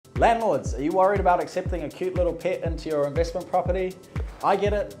Landlords, are you worried about accepting a cute little pet into your investment property? I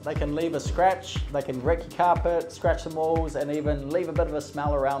get it, they can leave a scratch, they can wreck your carpet, scratch the walls, and even leave a bit of a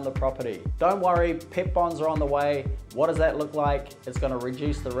smell around the property. Don't worry, pet bonds are on the way. What does that look like? It's going to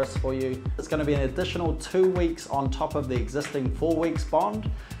reduce the risk for you. It's going to be an additional 2 weeks on top of the existing 4 weeks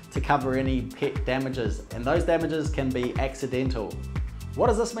bond to cover any pet damages, and those damages can be accidental. What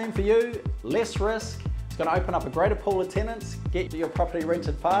does this mean for you? Less risk. It's going to open up a greater pool of tenants, get your property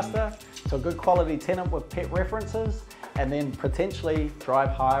rented faster to a good quality tenant with pet references, and then potentially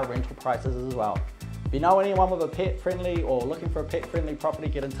drive higher rental prices as well. If you know anyone with a pet friendly or looking for a pet friendly property,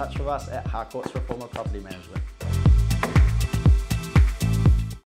 get in touch with us at Harcourts Reforma Property Management.